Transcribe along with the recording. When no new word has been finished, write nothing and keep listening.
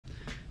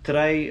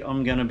Today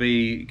I'm going to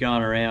be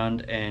going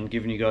around and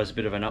giving you guys a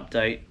bit of an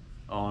update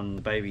on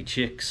the baby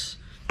chicks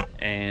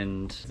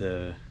and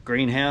the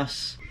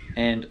greenhouse,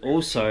 and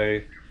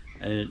also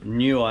a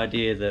new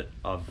idea that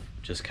I've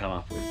just come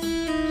up with.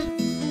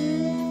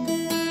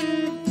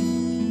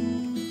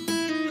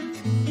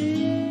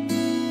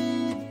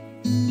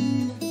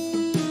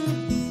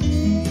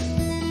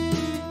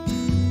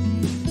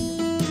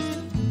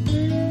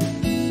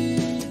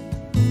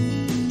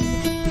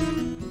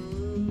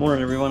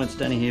 Morning everyone, it's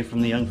Danny here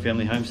from the Young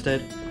Family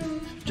Homestead.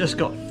 Just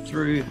got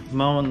through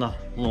mowing the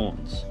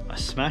lawns. I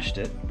smashed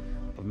it.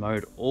 I've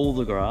mowed all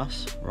the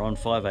grass. We're on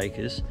 5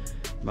 acres.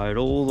 Mowed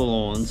all the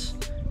lawns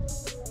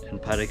and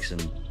paddocks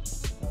and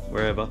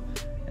wherever,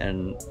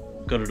 and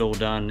got it all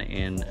done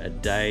in a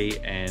day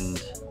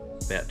and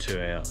about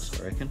 2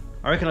 hours, I reckon.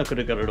 I could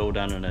have got it all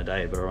done in a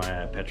day, but I ran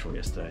out of petrol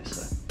yesterday.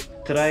 So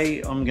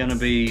today I'm going to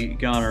be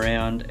going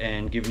around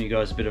and giving you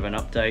guys a bit of an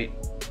update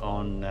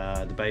on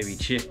the baby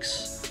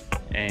chicks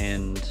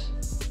and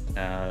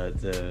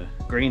the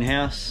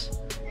greenhouse,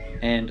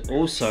 and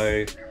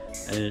also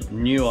a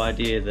new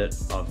idea that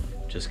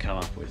I've just come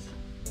up with.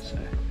 So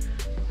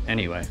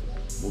anyway,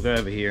 we'll go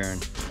over here,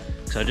 and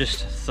so I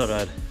just thought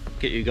I'd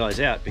get you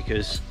guys out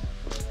because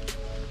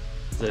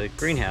the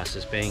greenhouse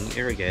is being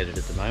irrigated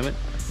at the moment.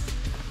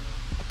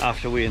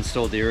 After we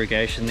installed the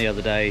irrigation the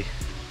other day,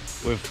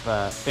 we've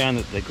found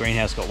that the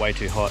greenhouse got way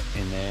too hot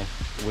in there.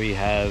 We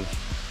have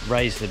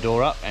raised the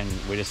door up and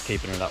we're just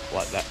keeping it up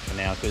like that for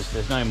now because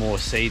there's no more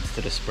seeds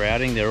that are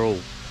sprouting. They're all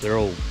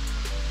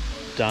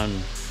done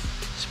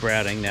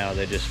sprouting now.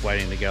 They're just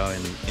waiting to go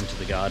into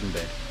the garden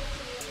bed,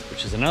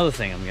 which is another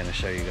thing I'm going to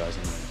show you guys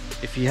in a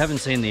minute. If you haven't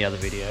seen the other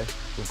video,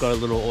 we've got a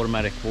little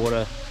automatic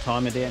water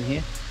timer down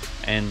here,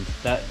 and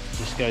that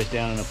just goes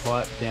down in a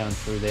pipe down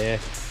through there,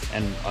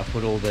 and I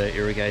put all the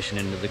irrigation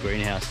into the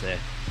greenhouse there.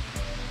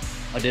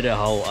 I did a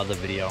whole other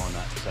video on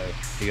that, so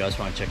if you guys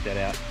want to check that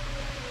out,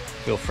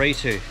 feel free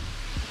to.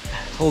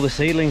 All the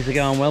seedlings are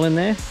going well in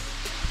there.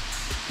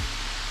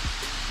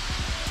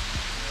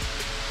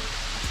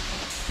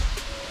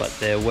 But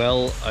they're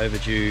well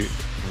overdue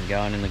from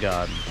going in the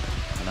garden.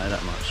 I know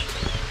that much.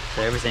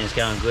 So everything's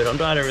going good.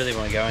 I don't really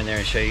want to go in there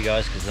and show you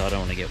guys because I don't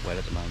want to get wet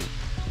at the moment.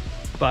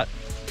 But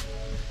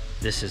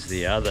this is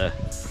the other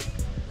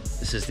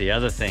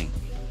thing.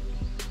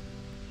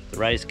 The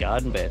raised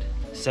garden bed.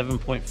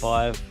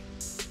 7.5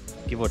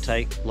 give or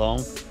take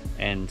long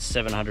and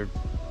 700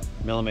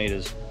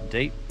 millimeters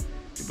deep.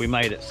 We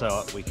made it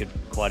so we could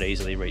quite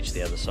easily reach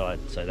the other side.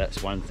 So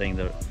that's one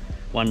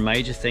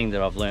major thing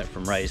that I've learnt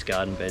from raised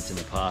garden beds in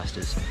the past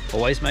is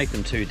always make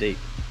them too deep,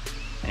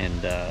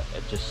 and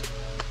it just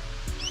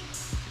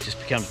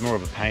becomes more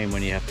of a pain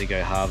when you have to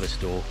go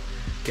harvest or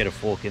get a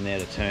fork in there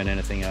to turn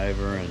anything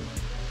over, and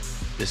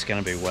this is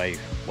going to be way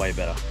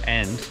better.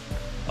 And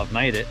I've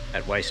made it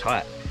at waist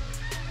height,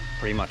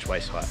 pretty much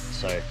waist height,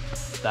 so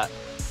that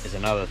is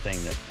another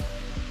thing that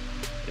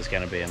is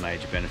going to be a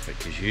major benefit,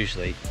 because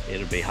usually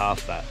it'll be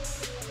half that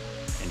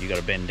and you got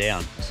to bend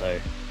down. So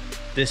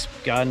this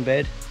garden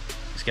bed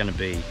is going to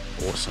be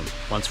awesome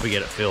once we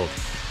get it filled.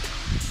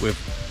 We've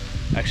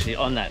actually,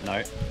 on that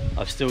note,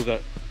 I've still got,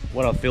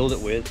 what I filled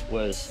it with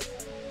was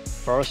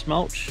forest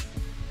mulch.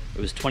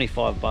 It was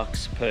 25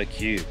 bucks per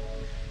cube,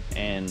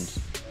 and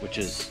which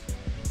is,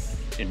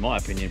 in my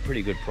opinion,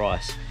 pretty good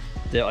price.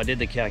 I did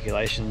the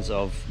calculations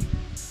of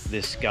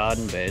this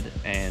garden bed,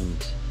 and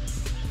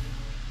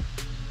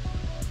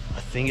I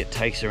think it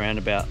takes around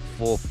about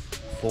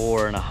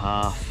four and a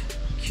half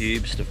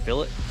cubes to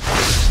fill it.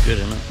 It's good,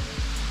 isn't it?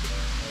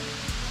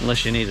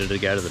 Unless you needed to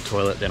go to the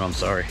toilet, then I'm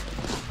sorry.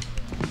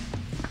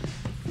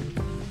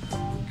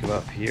 Go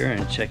up here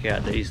and check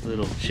out these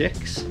little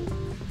chicks.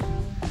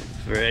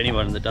 For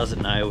anyone that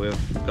doesn't know,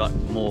 we've got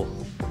more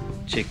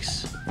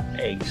eggs,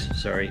 in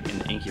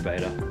the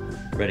incubator,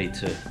 ready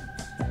to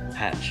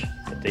hatch.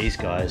 But these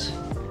guys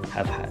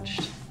have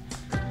hatched.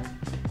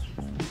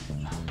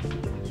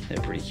 They're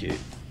pretty cute.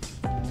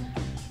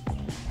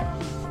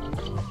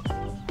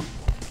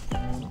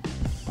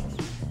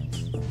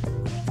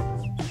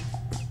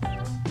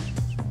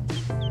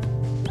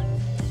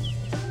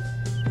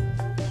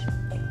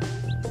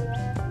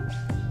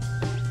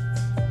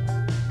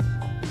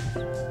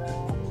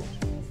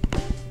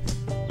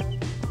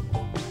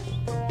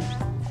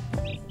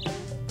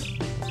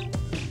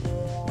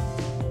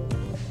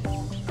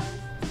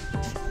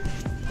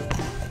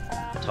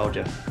 Told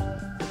you,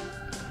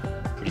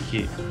 pretty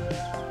cute.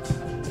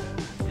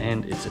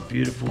 And it's a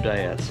beautiful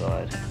day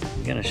outside.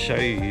 I'm going to show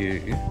you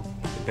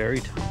the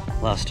berry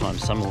time. Last time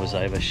Summer was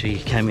over, she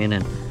came in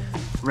and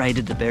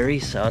raided the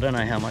berries, so I don't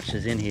know how much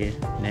is in here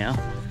now.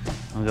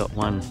 I've got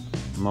one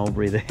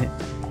mulberry there.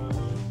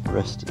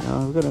 Rest.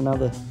 Oh, we've got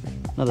another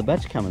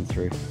batch coming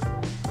through.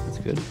 That's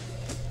good.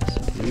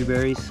 Some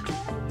blueberries.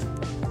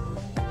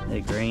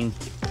 They're green.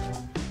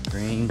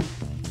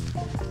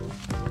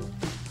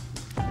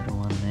 Little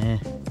one there.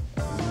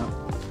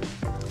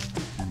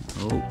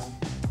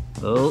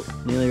 Oh,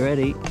 nearly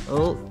ready.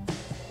 Oh.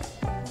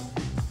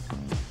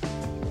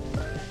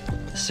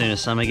 As soon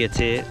as summer gets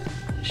here,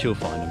 she'll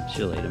find them,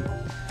 she'll eat them.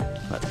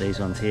 But these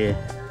ones here,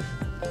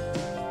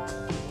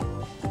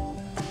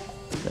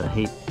 got a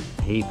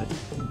heap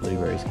of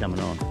blueberries coming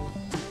on.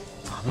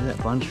 Oh, look at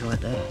that bunch right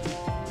there.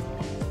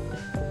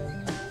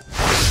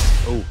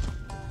 Oh,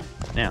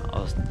 now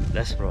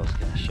that's what I was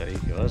going to show you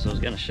guys. I was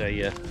going to show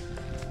you.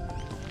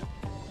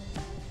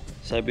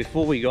 So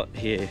before we got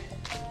here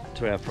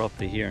to our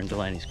property here in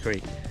Delaney's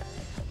Creek,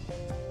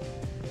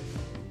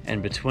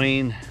 and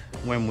between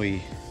when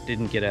we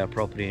didn't get our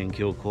property in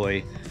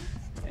Kilcoy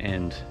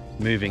and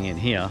moving in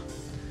here,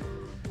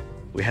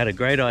 we had a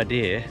great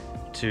idea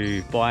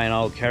to buy an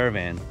old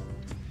caravan,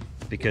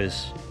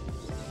 because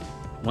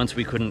once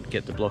we couldn't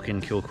get the block in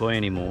Kilcoy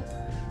anymore,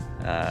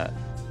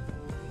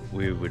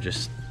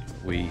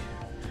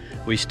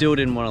 we still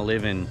didn't want to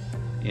live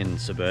in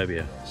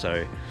suburbia.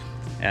 So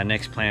our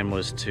next plan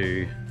was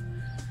to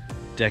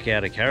deck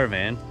out a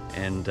caravan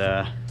and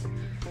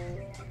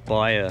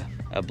buy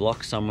a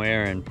block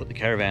somewhere and put the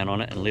caravan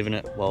on it and live in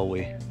it while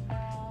we're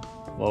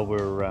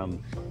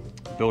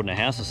building a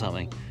house or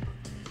something.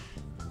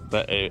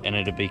 But and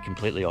it'd be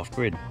completely off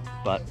grid.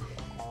 But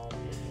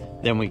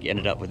then we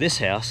ended up with this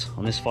house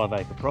on this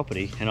 5-acre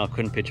property, and I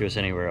couldn't picture us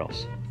anywhere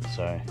else.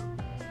 So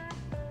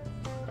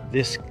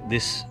this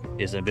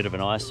is a bit of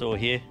an eyesore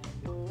here.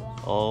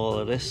 All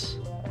of this is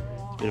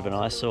a bit of an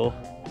eyesore,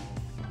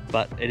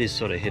 but it is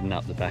sort of hidden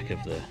up the back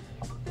of the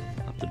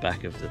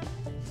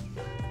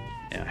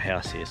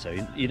house here, so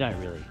you don't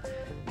really,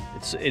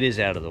 it is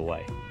out of the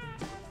way.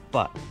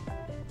 But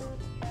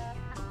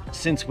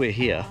since we're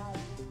here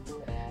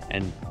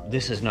and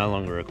this is no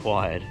longer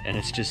required and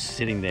it's just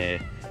sitting there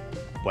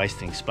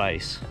wasting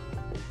space,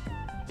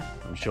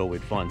 I'm sure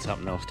we'd find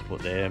something else to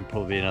put there, and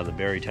probably another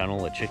berry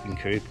tunnel, a chicken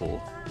coop, or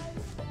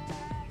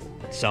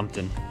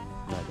something,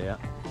 no doubt.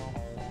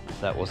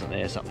 If that wasn't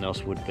there, something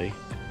else would be.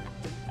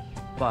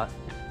 But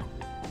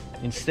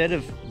instead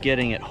of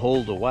getting it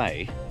hauled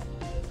away,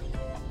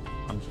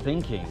 I'm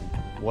thinking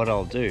what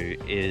I'll do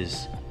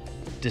is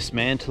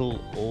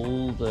dismantle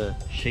all the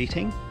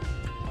sheeting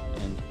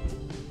and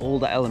all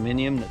the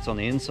aluminium that's on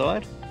the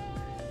inside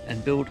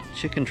and build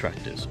chicken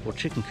tractors or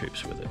chicken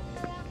coops with it.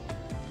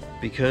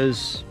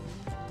 Because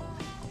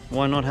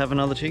why not have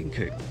another chicken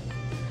coop?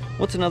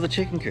 What's another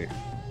chicken coop?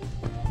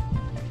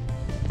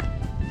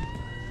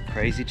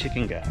 Crazy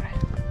chicken guy.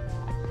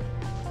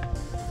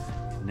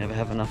 Never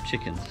have enough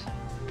chickens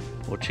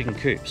or chicken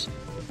coops.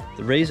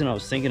 The reason I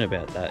was thinking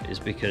about that is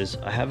because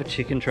I have a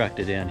chicken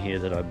tractor down here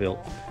that I built,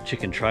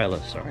 chicken trailer,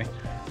 sorry,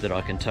 that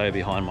I can tow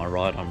behind my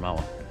ride-on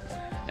mower,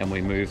 and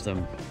we move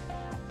them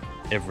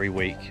every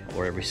week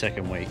or every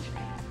second week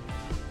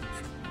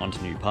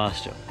onto new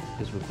pasture,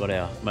 because we've got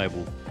our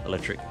mobile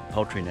electric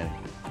poultry netting.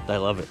 They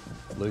love it.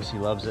 Lucy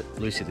loves it,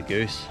 Lucy the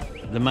goose.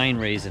 The main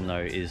reason though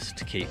is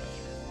to keep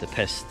the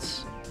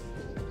pests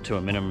to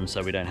a minimum,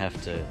 so we don't have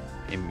to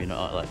we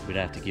don't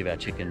have to give our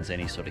chickens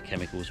any sort of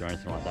chemicals or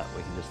anything like that.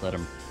 We can just let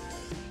them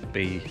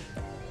be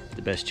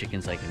the best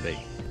chickens they can be.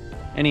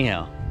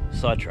 Anyhow,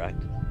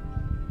 sidetracked.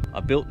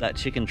 I built that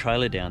chicken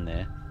trailer down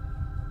there,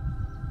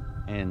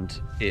 and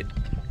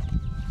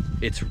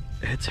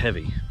it's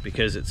heavy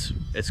because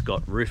it's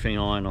got roofing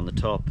iron on the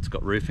top, it's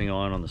got roofing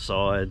iron on the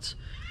sides.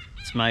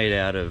 It's made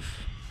out of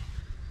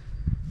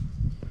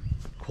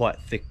quite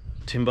thick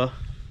timber,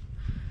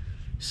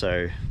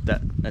 so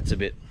that's a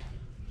bit,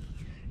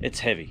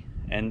 it's heavy.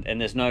 And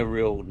there's no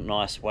real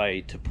nice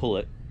way to pull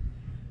it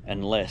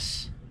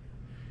unless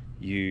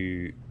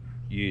you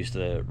use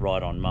the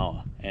ride-on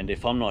mower. And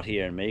if I'm not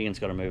here and Megan's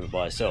got to move it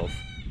by herself,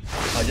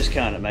 I just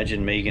can't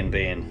imagine Megan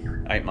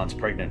being 8 months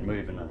pregnant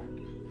moving a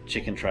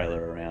chicken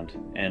trailer around.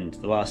 And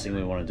the last thing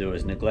we want to do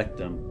is neglect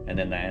them, and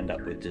then they end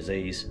up with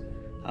disease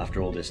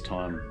after all this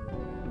time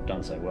we've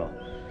done so well.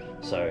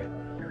 So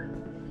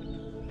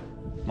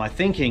my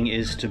thinking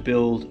is to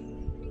build,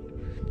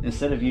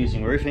 instead of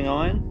using roofing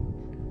iron,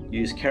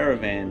 use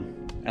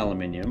caravan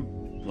aluminium,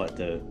 like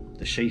the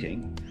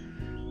sheeting,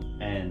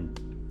 and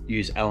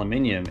use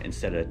aluminium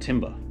instead of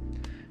timber.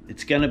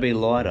 It's going to be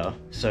lighter,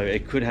 so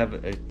it could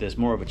have there's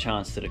more of a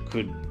chance that it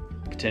could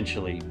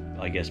potentially,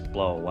 I guess,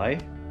 blow away.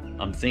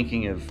 I'm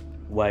thinking of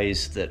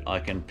ways that I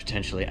can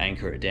potentially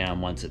anchor it down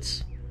once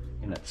it's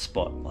in that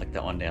spot, like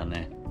that one down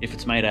there. If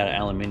it's made out of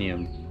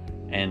aluminium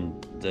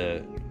and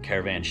the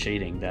caravan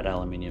sheeting, that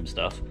aluminium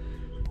stuff,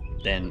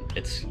 then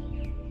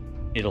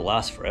it'll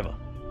last forever.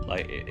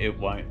 Like it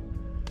won't.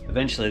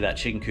 Eventually, that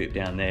chicken coop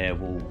down there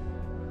will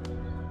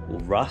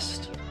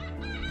rust.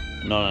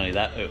 Not only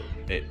that,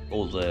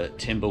 all the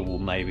timber will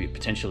maybe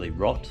potentially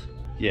rot.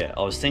 Yeah,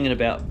 I was thinking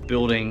about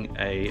building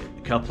a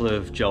couple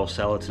of Joel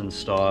Salatin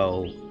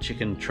style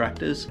chicken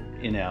tractors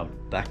in our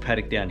back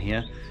paddock down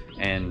here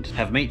and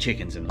have meat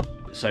chickens in them.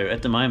 So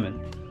at the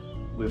moment,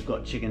 we've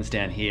got chickens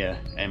down here,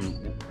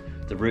 and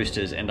the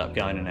roosters end up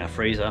going in our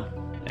freezer,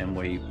 and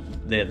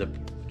they're the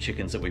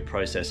chickens that we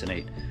process and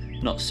eat.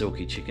 Not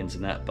silky chickens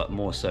and that, but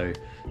more so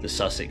the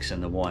Sussex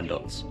and the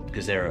Wyandottes,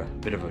 because they're a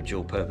bit of a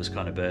dual purpose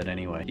kind of bird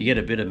anyway. You get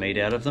a bit of meat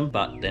out of them,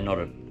 but they're not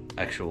an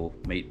actual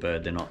meat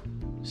bird. They're not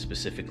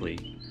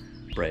specifically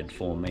bred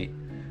for meat.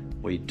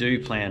 We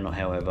do plan,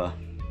 however,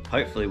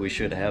 hopefully we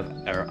should have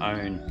our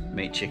own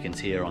meat chickens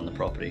here on the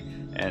property.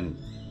 And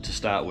to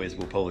start with,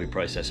 we'll probably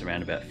process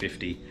around about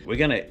 50. We're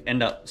going to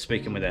end up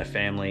speaking with our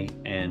family,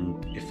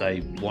 and if they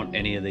want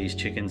any of these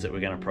chickens that we're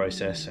going to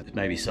process,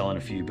 maybe selling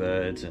a few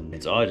birds.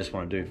 And so I just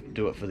want to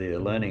do it for the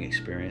learning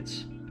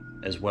experience,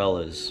 as well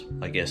as,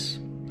 I guess,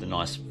 the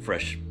nice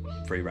fresh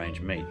free range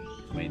meat.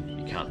 I mean,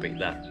 you can't beat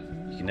that.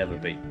 You can never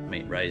beat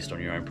meat raised on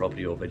your own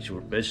property or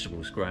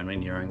vegetables grown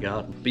in your own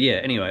garden. But yeah,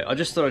 anyway, I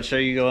just thought I'd show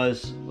you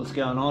guys what's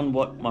going on,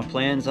 what my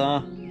plans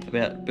are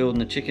about building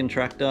the chicken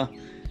tractor,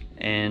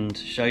 and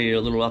show you a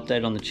little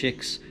update on the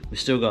chicks. We've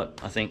still got,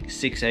 I think,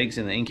 6 eggs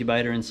in the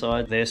incubator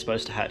inside. They're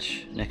supposed to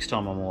hatch next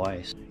time I'm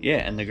away. Yeah,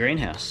 and the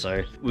greenhouse.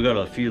 So we've got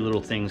a few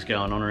little things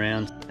going on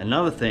around.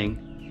 Another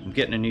thing, I'm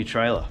getting a new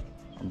trailer.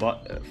 For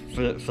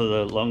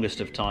the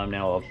longest of time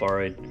now, I've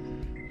borrowed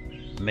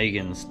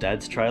Megan's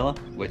dad's trailer,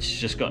 which has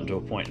just gotten to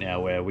a point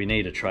now where we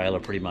need a trailer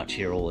pretty much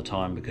here all the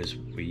time because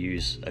we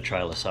use a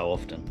trailer so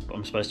often.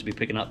 I'm supposed to be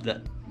picking up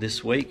that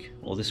this week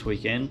or this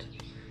weekend.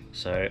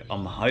 So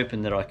I'm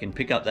hoping that I can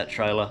pick up that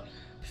trailer,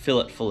 fill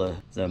it full of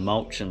the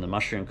mulch and the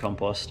mushroom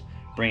compost,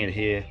 bring it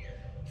here,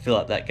 fill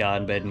up that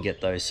garden bed and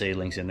get those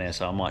seedlings in there.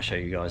 So I might show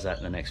you guys that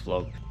in the next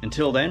vlog.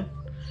 Until then,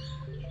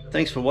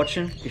 thanks for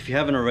watching. If you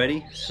haven't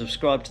already,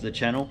 subscribe to the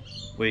channel.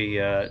 We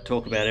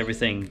talk about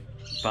everything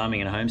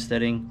farming and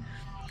homesteading,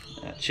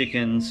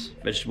 chickens,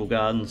 vegetable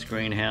gardens,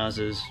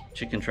 greenhouses,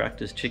 chicken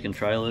tractors, chicken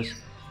trailers.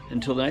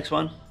 Until the next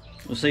one,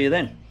 we'll see you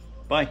then.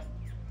 Bye.